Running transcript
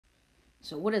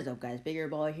So what is up, guys? Bigger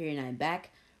Baller here, and I'm back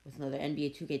with another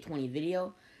NBA 2K20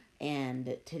 video.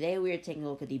 And today we are taking a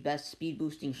look at the best speed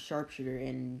boosting sharpshooter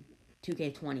in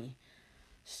 2K20.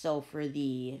 So for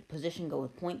the position, go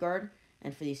with point guard,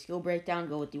 and for the skill breakdown,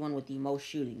 go with the one with the most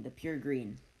shooting, the pure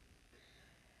green.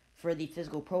 For the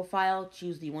physical profile,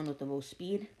 choose the one with the most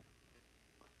speed.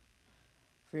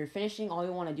 For your finishing, all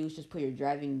you want to do is just put your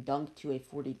driving dunk to a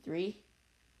 43.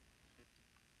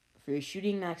 For your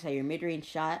shooting, max out your mid-range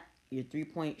shot, your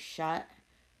three-point shot,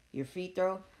 your free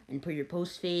throw, and put your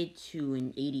post fade to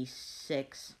an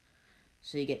 86.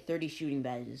 So you get 30 shooting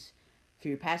badges. For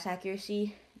your pass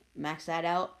accuracy, max that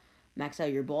out, max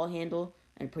out your ball handle,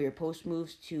 and put your post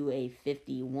moves to a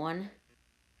 51.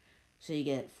 So you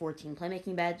get 14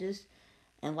 playmaking badges.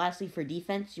 And lastly, for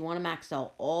defense, you want to max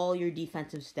out all your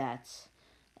defensive stats,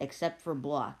 except for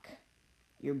block.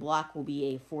 Your block will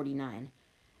be a 49.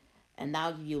 And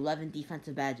that'll give you 11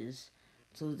 defensive badges.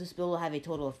 So this build will have a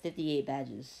total of 58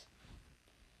 badges.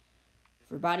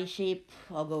 For body shape,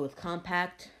 I'll go with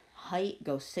compact. Height,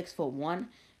 go 6'1".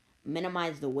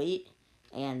 Minimize the weight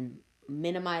and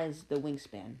minimize the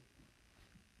wingspan.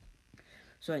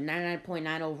 So at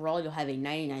 99.9 overall, you'll have a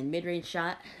 99 mid-range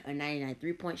shot, a 99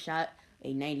 three-point shot,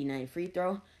 a 99 free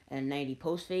throw, and a 90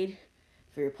 post fade.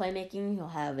 For your playmaking, you'll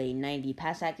have a 90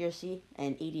 pass accuracy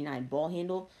and 89 ball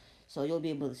handle. So you'll be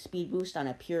able to speed boost on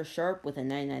a pure sharp with a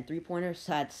 99 three-pointer,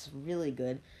 so that's really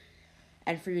good.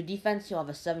 And for your defense, you'll have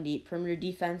a 78 perimeter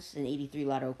defense, an 83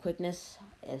 lateral quickness,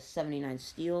 a 79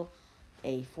 steal,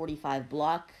 a 45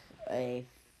 block, a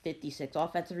 56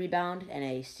 offensive rebound, and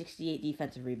a 68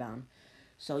 defensive rebound.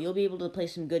 So you'll be able to play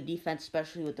some good defense,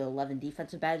 especially with the 11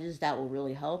 defensive badges. That will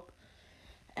really help.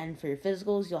 And for your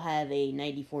physicals, you'll have a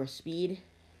 94 speed,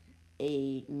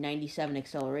 a 97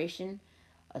 acceleration,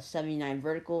 a 79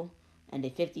 vertical, and a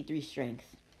 53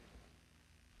 strength.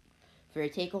 For your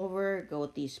takeover, go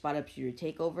with the spot up shooter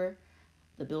takeover.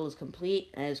 The build is complete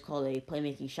and is called a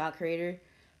playmaking shot creator,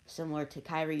 similar to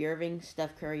Kyrie Irving,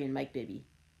 Steph Curry, and Mike Bibby.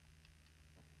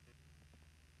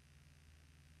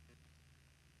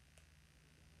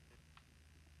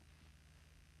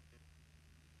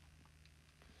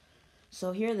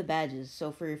 So here are the badges.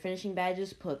 So for your finishing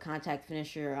badges, put contact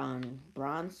finisher on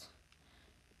bronze.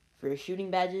 For your shooting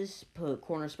badges, put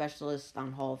corner specialist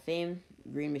on Hall of Fame,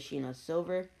 green machine on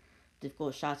silver,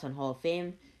 difficult shots on Hall of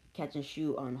Fame, catch and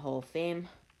shoot on Hall of Fame,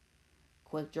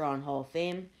 quick draw on Hall of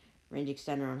Fame, range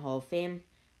extender on Hall of Fame,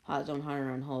 hot zone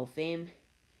hunter on Hall of Fame,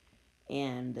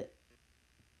 and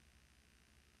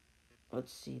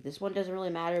let's see, this one doesn't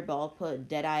really matter, but I'll put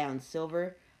Deadeye on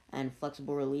silver and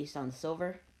flexible release on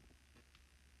silver.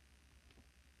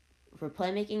 For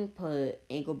playmaking, put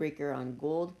ankle breaker on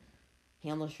gold,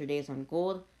 handles for days on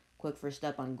gold, quick first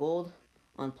step on gold,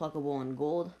 unpluckable on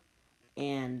gold,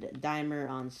 and dimer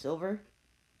on silver.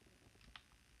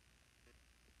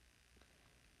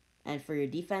 And for your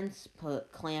defense,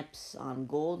 put clamps on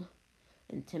gold,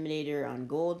 intimidator on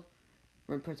gold,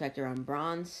 rim protector on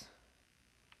bronze,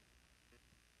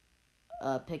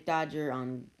 pick dodger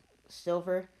on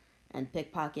silver, and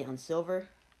pickpocket on silver.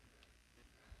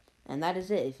 And that is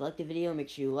it. If you liked the video, make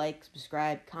sure you like,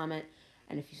 subscribe, comment,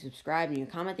 and if you subscribe and you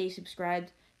comment that you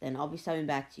subscribed, then I'll be subbing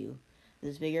back to you.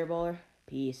 This is Bigger Baller.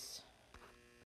 Peace.